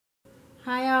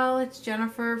Hi all, it's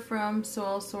Jennifer from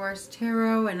Soul Source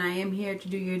Tarot, and I am here to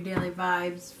do your daily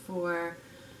vibes for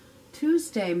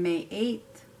Tuesday, May 8th.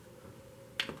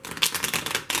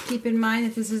 Keep in mind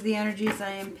that this is the energies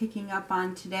I am picking up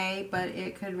on today, but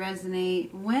it could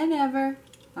resonate whenever,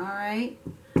 alright?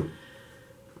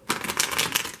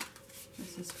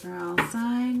 This is for all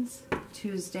signs,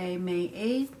 Tuesday, May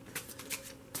 8th.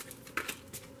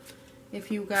 If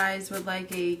you guys would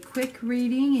like a quick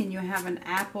reading and you have an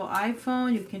Apple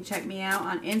iPhone, you can check me out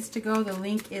on Instago. The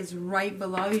link is right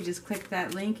below. You just click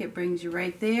that link. It brings you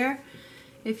right there.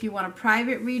 If you want a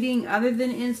private reading other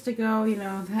than Instago, you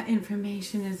know, that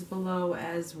information is below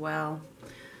as well.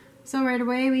 So right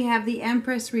away we have the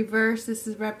Empress reverse. This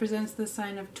represents the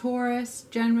sign of Taurus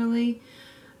generally.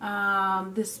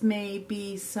 This may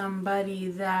be somebody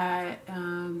that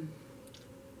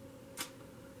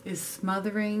is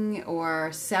smothering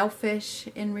or selfish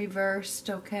in reversed,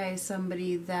 okay?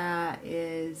 Somebody that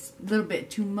is a little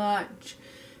bit too much.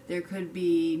 There could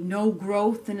be no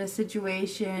growth in a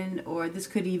situation, or this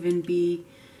could even be,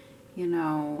 you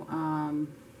know,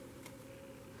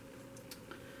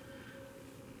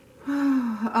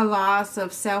 a loss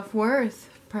of self-worth,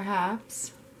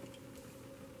 perhaps.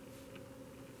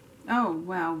 Oh,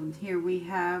 well, here we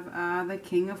have the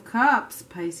King of Cups,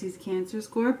 Pisces, Cancer,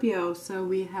 Scorpio. So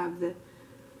we have the,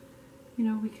 you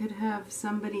know, we could have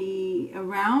somebody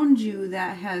around you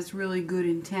that has really good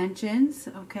intentions,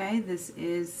 okay? This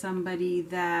is somebody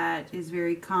that is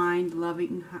very kind,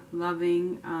 loving,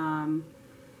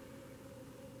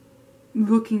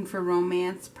 looking for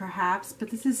romance, perhaps. But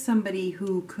this is somebody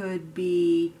who could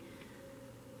be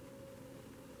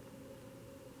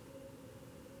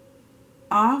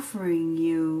offering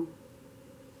you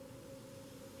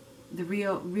the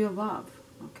real love,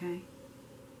 okay?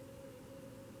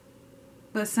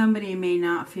 But somebody may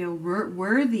not feel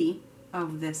worthy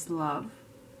of this love.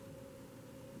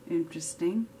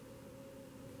 Interesting.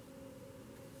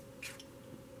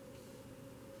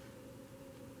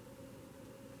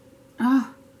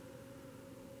 Oh,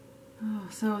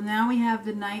 so now we have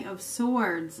the Knight of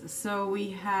Swords. So we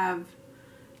have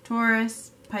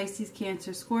Taurus, Pisces,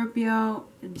 Cancer, Scorpio,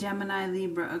 Gemini,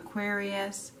 Libra,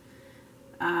 Aquarius.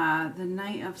 The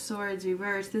Knight of Swords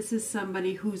reverse. This is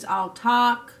somebody who's all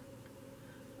talk.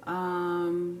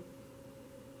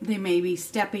 They may be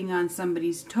stepping on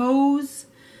somebody's toes.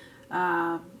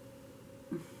 There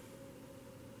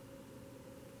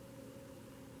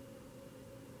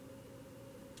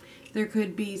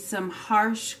could be some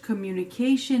harsh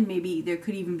communication. Maybe there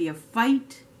could even be a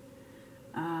fight.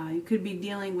 You could be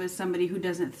dealing with somebody who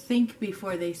doesn't think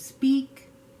before they speak.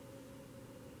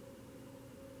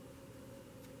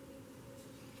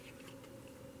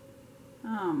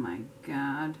 Oh my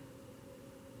God.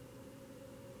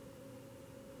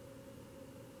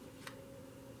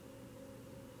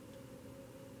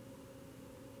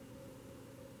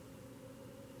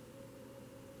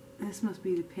 This must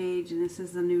be the Page, and this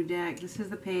is the new deck. This is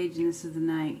the Page, and this is the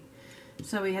Knight.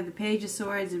 So we have the Page of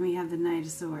Swords, and we have the Knight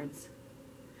of Swords.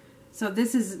 So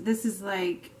this is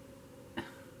like,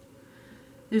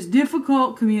 there's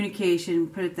difficult communication,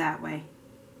 put it that way.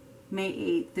 May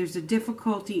 8th, there's a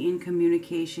difficulty in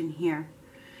communication here.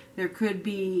 There could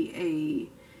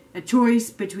be a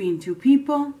choice between two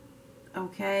people,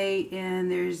 okay,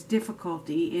 and there's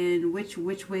difficulty in which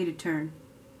way to turn,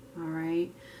 all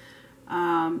right.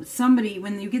 Somebody,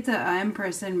 when you get the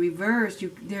Empress in reverse,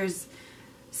 there's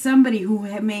somebody who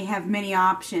may have many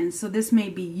options. So this may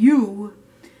be you.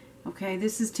 Okay,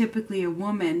 this is typically a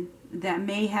woman that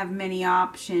may have many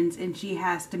options, and she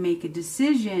has to make a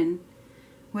decision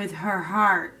with her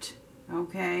heart,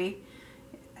 okay?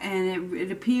 And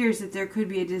it appears that there could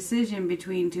be a decision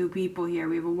between two people here.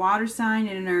 We have a water sign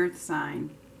and an earth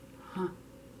sign. Huh.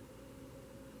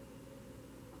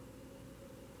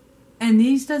 And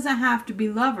these doesn't have to be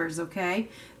lovers, okay?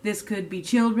 This could be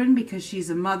children because she's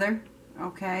a mother,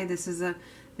 okay? This is a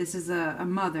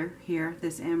mother here,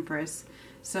 this Empress.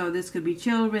 So this could be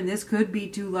children. This could be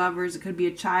two lovers. It could be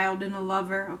a child and a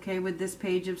lover, okay, with this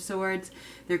Page of Swords.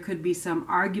 There could be some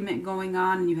argument going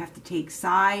on and you have to take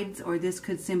sides, or this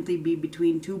could simply be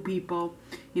between two people.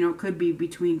 You know, it could be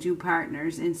between two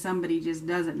partners and somebody just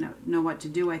doesn't know what to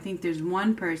do. I think there's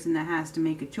one person that has to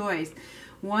make a choice.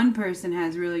 One person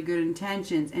has really good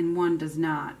intentions and one does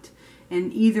not.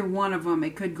 And either one of them,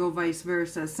 it could go vice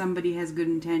versa. Somebody has good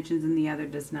intentions and the other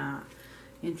does not.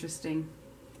 Interesting.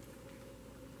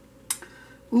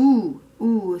 Ooh,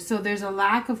 so there's a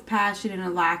lack of passion and a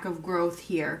lack of growth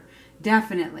here.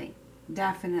 Definitely.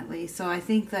 So I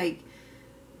think like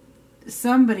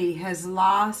somebody has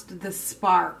lost the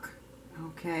spark,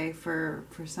 okay, for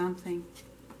something.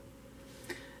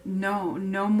 no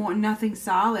more, nothing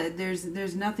solid.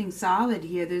 There's nothing solid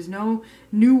here. There's no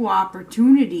new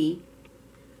opportunity.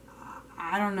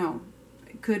 I don't know.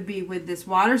 It could be with this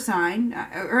water sign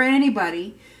or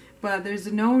anybody, but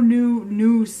there's no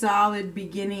new solid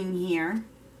beginning here.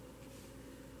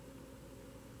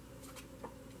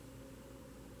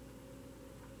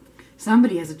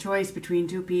 Somebody has a choice between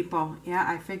two people. Yeah,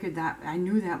 I figured that. I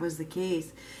knew that was the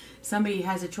case. Somebody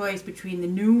has a choice between the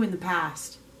new and the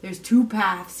past. There's two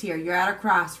paths here. You're at a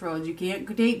crossroads. You can't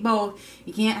take both.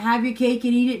 You can't have your cake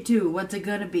and eat it too. What's it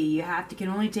gonna be? You can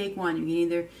only take one. You can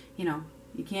either,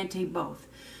 you can't take both.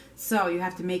 So you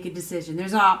have to make a decision.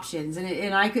 There's options,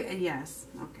 and I could, yes,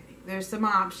 okay. There's some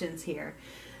options here.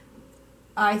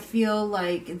 I feel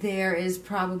like there is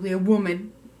probably a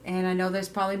woman. And I know there's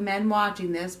probably men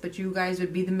watching this, but you guys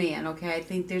would be the man, okay? I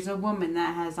think there's a woman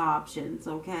that has options,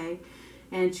 okay?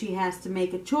 And she has to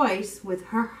make a choice with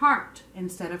her heart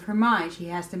instead of her mind. She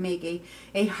has to make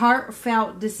a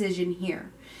heartfelt decision here.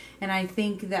 And I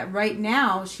think that right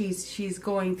now she's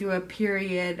going through a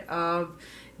period of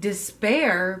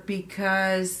despair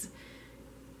because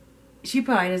she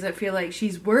probably doesn't feel like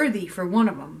she's worthy for one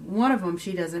of them. One of them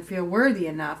she doesn't feel worthy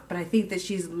enough. But I think that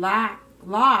she's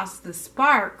lost the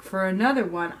spark for another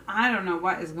one. I don't know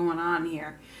what is going on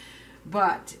here.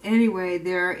 But anyway,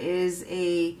 there is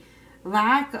a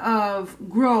lack of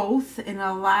growth and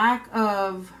a lack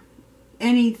of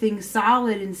anything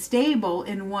solid and stable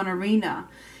in one arena.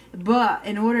 But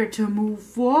in order to move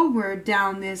forward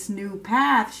down this new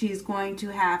path, she's going to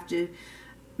have to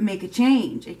make a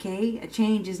change, okay? A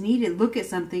change is needed. Look at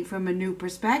something from a new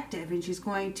perspective. And she's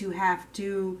going to have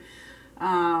to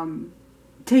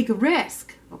take a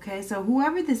risk, okay? So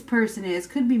whoever this person is,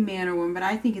 could be man or woman, but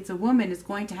I think it's a woman, is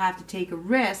going to have to take a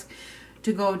risk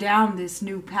to go down this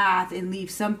new path and leave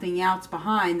something else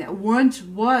behind that once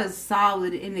was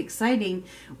solid and exciting,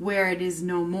 where it is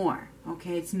no more,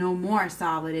 okay? It's no more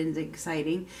solid and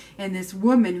exciting. And this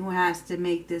woman who has to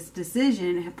make this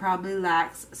decision probably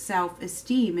lacks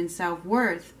self-esteem and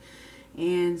self-worth.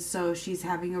 And so she's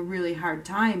having a really hard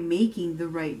time making the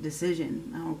right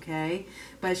decision, okay?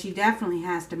 But she definitely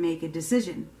has to make a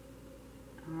decision,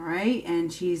 all right?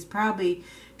 And she's probably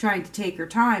trying to take her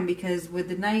time because with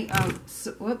the Knight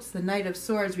of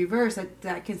Swords reverse,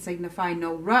 that can signify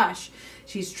no rush.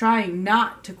 She's trying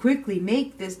not to quickly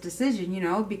make this decision,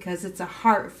 because it's a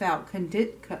heartfelt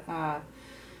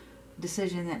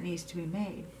decision that needs to be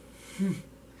made.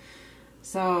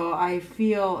 So I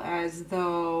feel as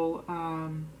though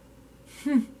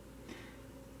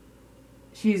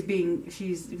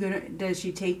does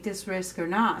she take this risk or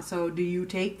not? So do you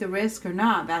take the risk or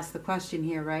not? That's the question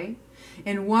here, right?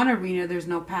 In one arena, there's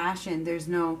no passion, there's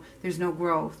no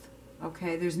growth.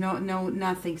 Okay, there's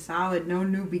nothing solid, no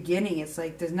new beginning. It's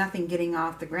like there's nothing getting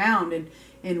off the ground, and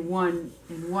in one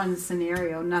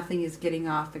scenario, nothing is getting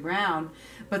off the ground.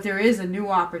 But there is a new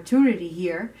opportunity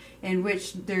here in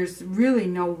which there's really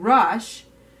no rush,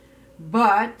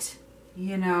 but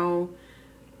you're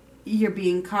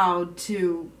being called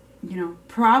to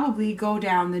probably go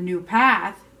down the new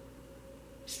path,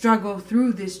 struggle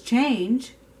through this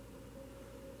change.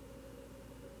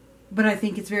 But I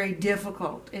think it's very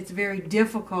difficult. It's very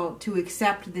difficult to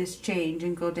accept this change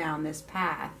and go down this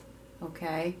path.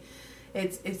 Okay?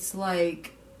 It's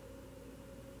like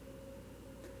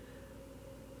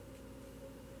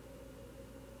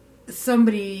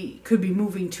somebody could be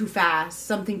moving too fast.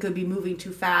 Something could be moving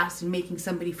too fast and making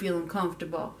somebody feel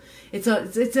uncomfortable. It's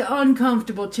an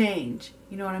uncomfortable change.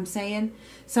 You know what I'm saying?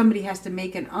 Somebody has to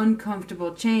make an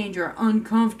uncomfortable change or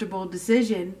uncomfortable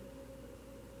decision.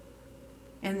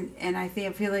 And I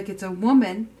feel like it's a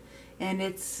woman, and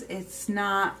it's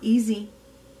not easy.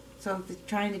 So I'm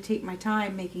trying to take my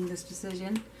time making this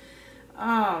decision.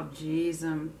 Oh, jeez.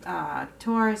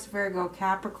 Taurus, Virgo,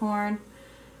 Capricorn.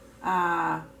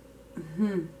 Now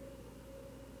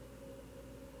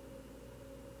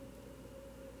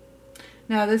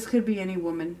this could be any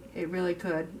woman. It really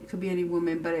could. It could be any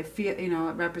woman, but it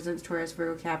represents Taurus,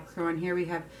 Virgo, Capricorn. Here we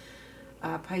have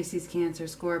Pisces, Cancer,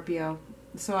 Scorpio.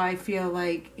 So I feel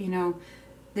like,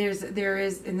 there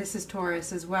is, and this is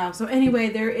Taurus as well. So anyway,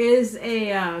 there is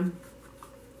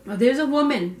there's a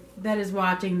woman that is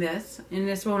watching this, and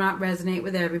this will not resonate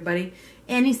with everybody,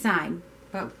 any sign,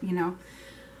 but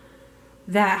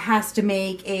that has to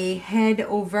make a head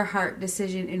over heart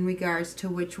decision in regards to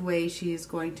which way she is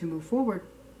going to move forward.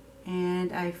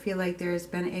 And I feel like there has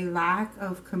been a lack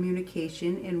of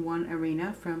communication in one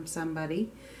arena from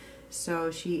somebody.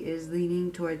 So she is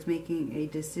leaning towards making a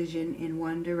decision in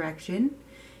one direction,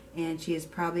 and she is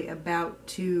probably about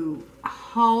to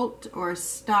halt or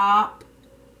stop,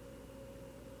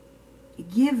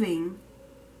 giving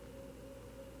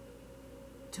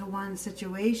to one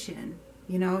situation.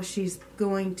 You know, she's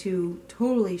going to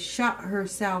totally shut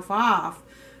herself off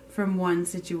from one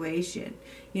situation.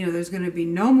 You know, there's going to be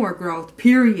no more growth,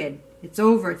 period. It's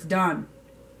over, it's done.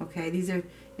 Okay,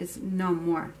 it's no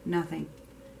more, nothing.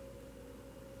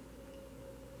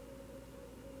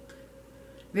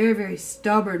 Very, very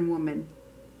stubborn woman.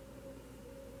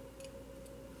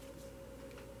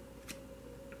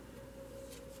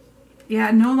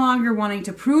 Yeah, no longer wanting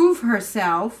to prove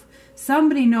herself.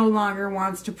 Somebody no longer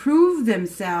wants to prove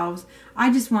themselves.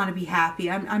 I just want to be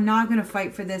happy. I'm not going to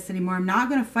fight for this anymore. I'm not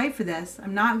going to fight for this.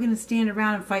 I'm not going to stand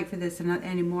around and fight for this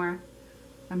anymore.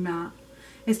 I'm not.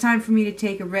 It's time for me to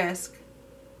take a risk.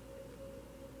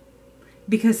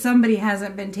 Because somebody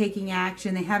hasn't been taking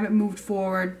action. They haven't moved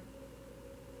forward.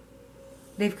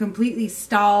 They've completely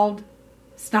stopped.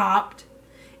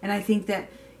 And I think that,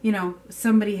 you know,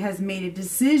 somebody has made a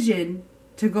decision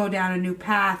to go down a new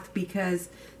path because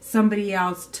somebody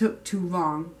else took too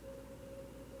long.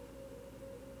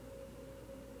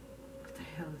 What the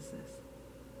hell is this?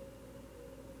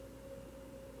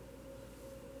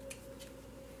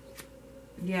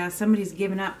 Yeah, somebody's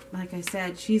given up. Like I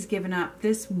said, she's given up.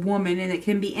 This woman, and it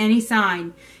can be any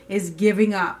sign, is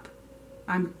giving up.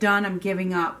 I'm done. I'm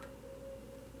giving up.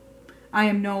 I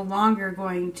am no longer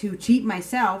going to cheat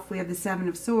myself. We have the Seven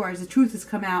of Swords. The truth has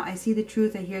come out. I see the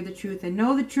truth. I hear the truth. I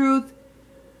know the truth.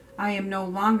 I am no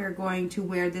longer going to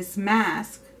wear this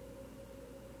mask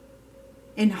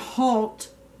and halt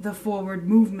the forward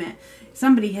movement.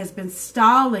 Somebody has been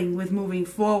stalling with moving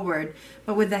forward,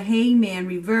 but with the Hangman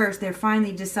reversed, they're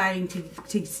finally deciding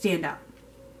to stand up.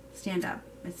 Stand up.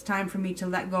 It's time for me to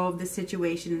let go of this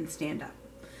situation and stand up.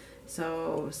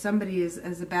 So somebody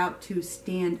is about to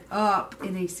stand up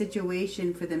in a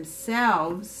situation for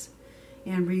themselves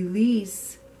and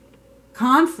release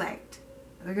conflict.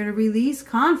 They're going to release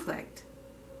conflict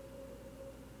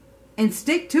and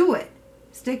stick to it.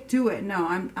 Stick to it. No,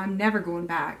 I'm never going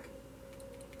back.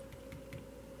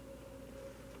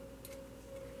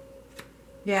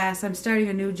 Yes, I'm starting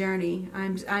a new journey.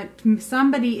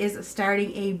 Somebody is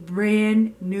starting a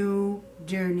brand new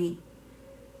journey.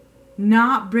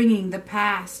 Not bringing the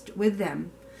past with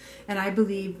them. And I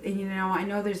believe, and you know, I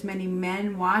know there's many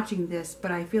men watching this,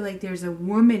 but I feel like there's a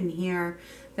woman here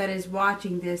that is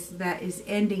watching this that is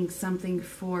ending something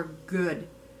for good.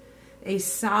 A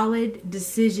solid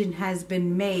decision has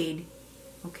been made.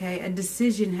 Okay, a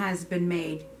decision has been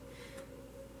made.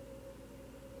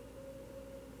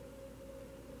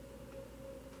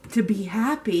 To be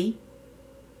happy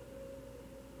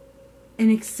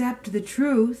and accept the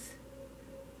truth.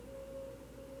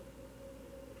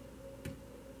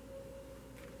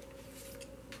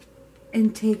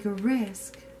 And take a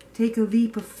risk. Take a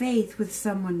leap of faith with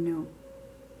someone new.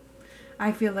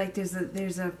 I feel like there's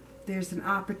an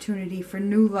opportunity for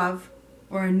new love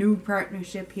or a new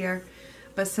partnership here,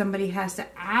 but somebody has to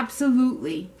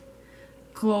absolutely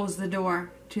close the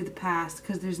door to the past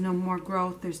because there's no more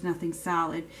growth. There's nothing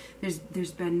solid.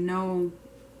 There's been no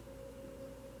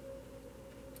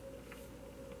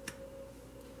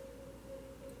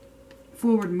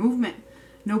forward movement.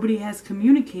 Nobody has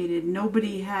communicated.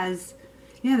 Nobody has,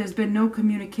 there's been no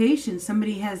communication.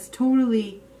 Somebody has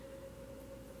totally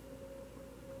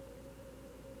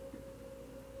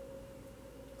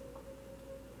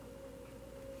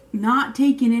not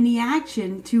taken any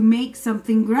action to make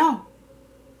something grow.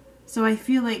 So I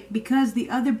feel like because the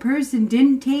other person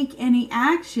didn't take any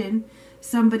action,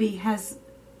 somebody has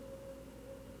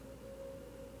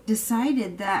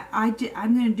decided that I'm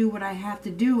going to do what I have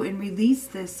to do and release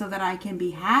this so that I can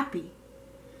be happy.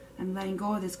 I'm letting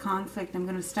go of this conflict. I'm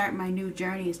going to start my new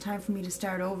journey. It's time for me to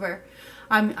start over.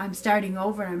 I'm starting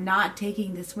over. I'm not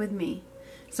taking this with me.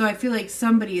 So I feel like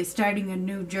somebody is starting a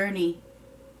new journey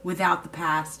without the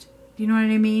past. Do you know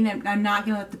what I mean? I'm not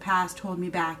going to let the past hold me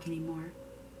back anymore.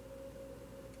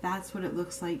 That's what it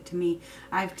looks like to me.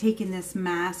 I've taken this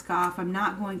mask off. I'm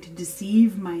not going to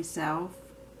deceive myself.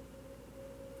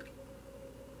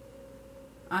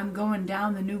 I'm going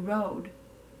down the new road.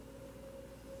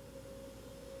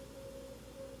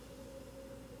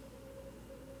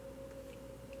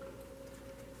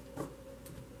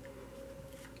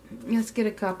 Let's get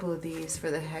a couple of these for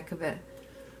the heck of it.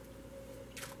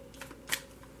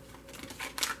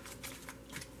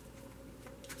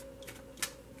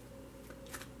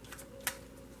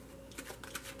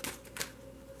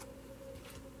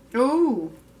 Oh,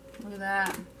 look at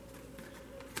that.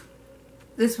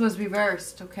 This was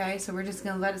reversed, okay? So we're just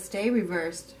going to let it stay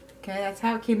reversed. Okay, that's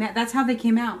how it came out. That's how they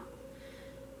came out.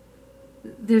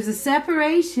 There's a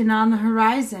separation on the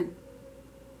horizon.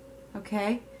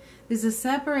 Okay? There's a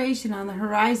separation on the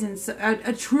horizon,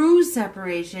 a true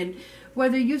separation,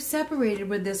 whether you've separated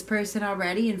with this person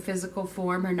already in physical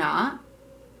form or not.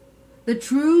 The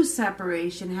true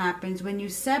separation happens when you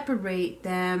separate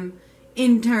them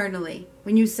internally,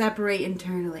 when you separate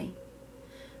internally.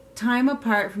 Time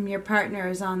apart from your partner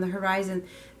is on the horizon.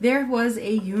 There was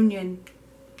a union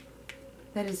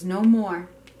that is no more.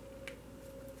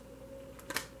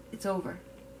 It's over.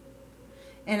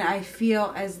 And I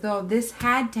feel as though this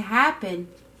had to happen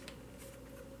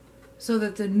so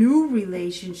that the new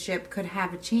relationship could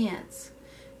have a chance.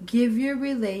 Give your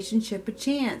relationship a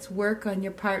chance. Work on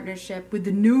your partnership with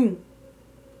the new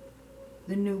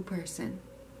person.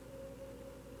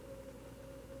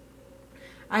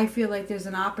 I feel like there's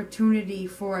an opportunity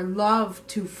for love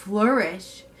to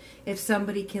flourish if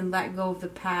somebody can let go of the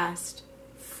past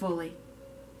fully.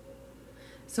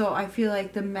 So I feel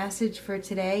like the message for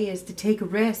today is to take a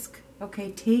risk.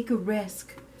 Okay, take a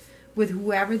risk with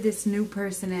whoever this new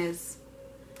person is.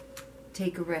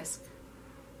 Take a risk.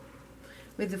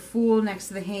 With the Fool next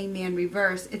to the Hangman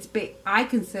reverse, I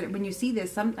consider, when you see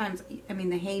this, sometimes, I mean,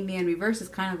 the Hangman reverse is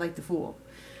kind of like the Fool.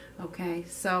 Okay,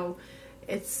 so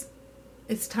it's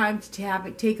time to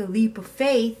take a leap of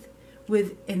faith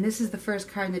with, and this is the first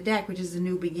card in the deck, which is a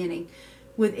new beginning,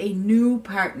 with a new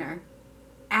partner.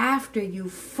 After you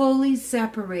fully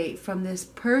separate from this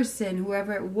person,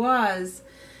 whoever it was,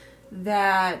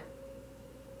 that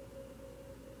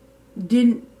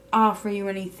didn't offer you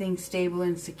anything stable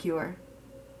and secure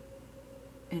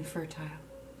and fertile.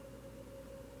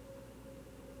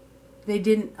 They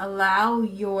didn't allow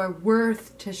your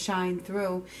worth to shine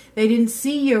through. They didn't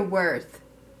see your worth.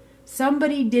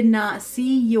 Somebody did not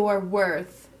see your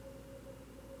worth.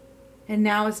 And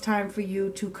now it's time for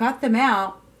you to cut them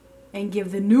out and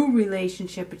give the new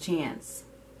relationship a chance.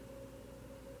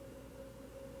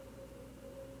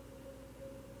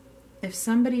 If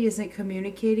somebody isn't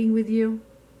communicating with you,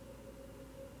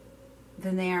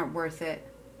 then they aren't worth it.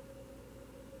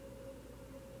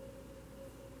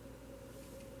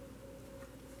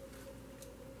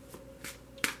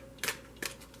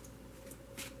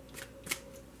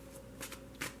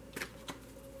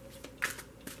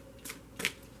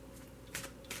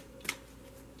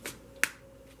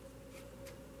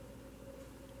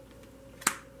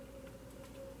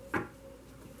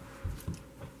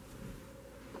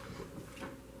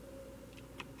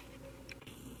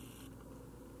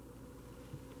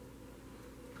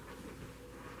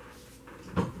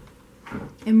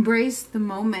 Embrace the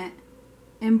moment.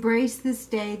 Embrace this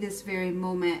day, this very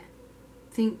moment.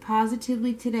 Think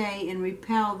positively today and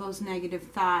repel those negative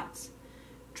thoughts.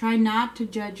 Try not to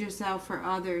judge yourself or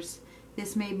others.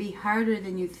 This may be harder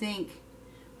than you think.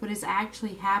 What is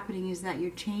actually happening is that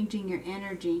you're changing your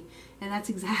energy, and that's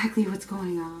exactly what's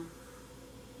going on.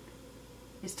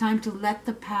 It's time to let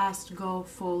the past go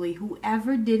fully.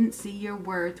 Whoever didn't see your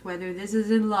worth, whether this is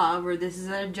in love or this is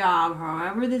a job,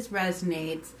 however this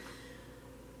resonates,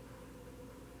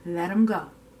 let them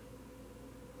go.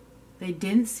 They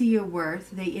didn't see your worth.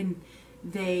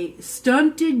 They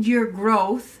stunted your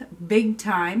growth big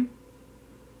time.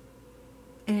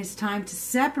 And it's time to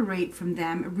separate from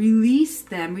them. Release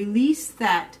them. Release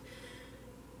that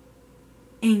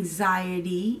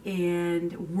anxiety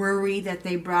and worry that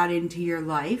they brought into your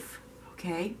life.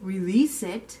 Okay? Release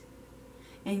it.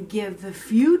 And give the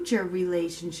future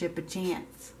relationship a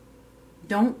chance.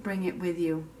 Don't bring it with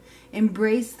you.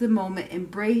 Embrace the moment,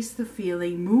 embrace the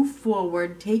feeling, move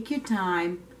forward, take your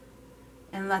time,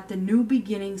 and let the new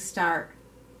beginning start.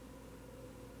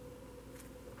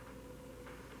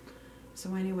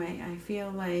 So anyway, I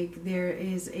feel like there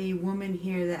is a woman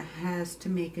here that has to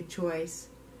make a choice.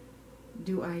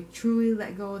 Do I truly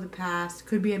let go of the past?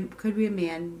 Could be a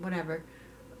man, whatever,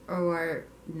 or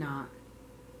not.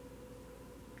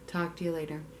 Talk to you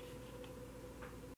later.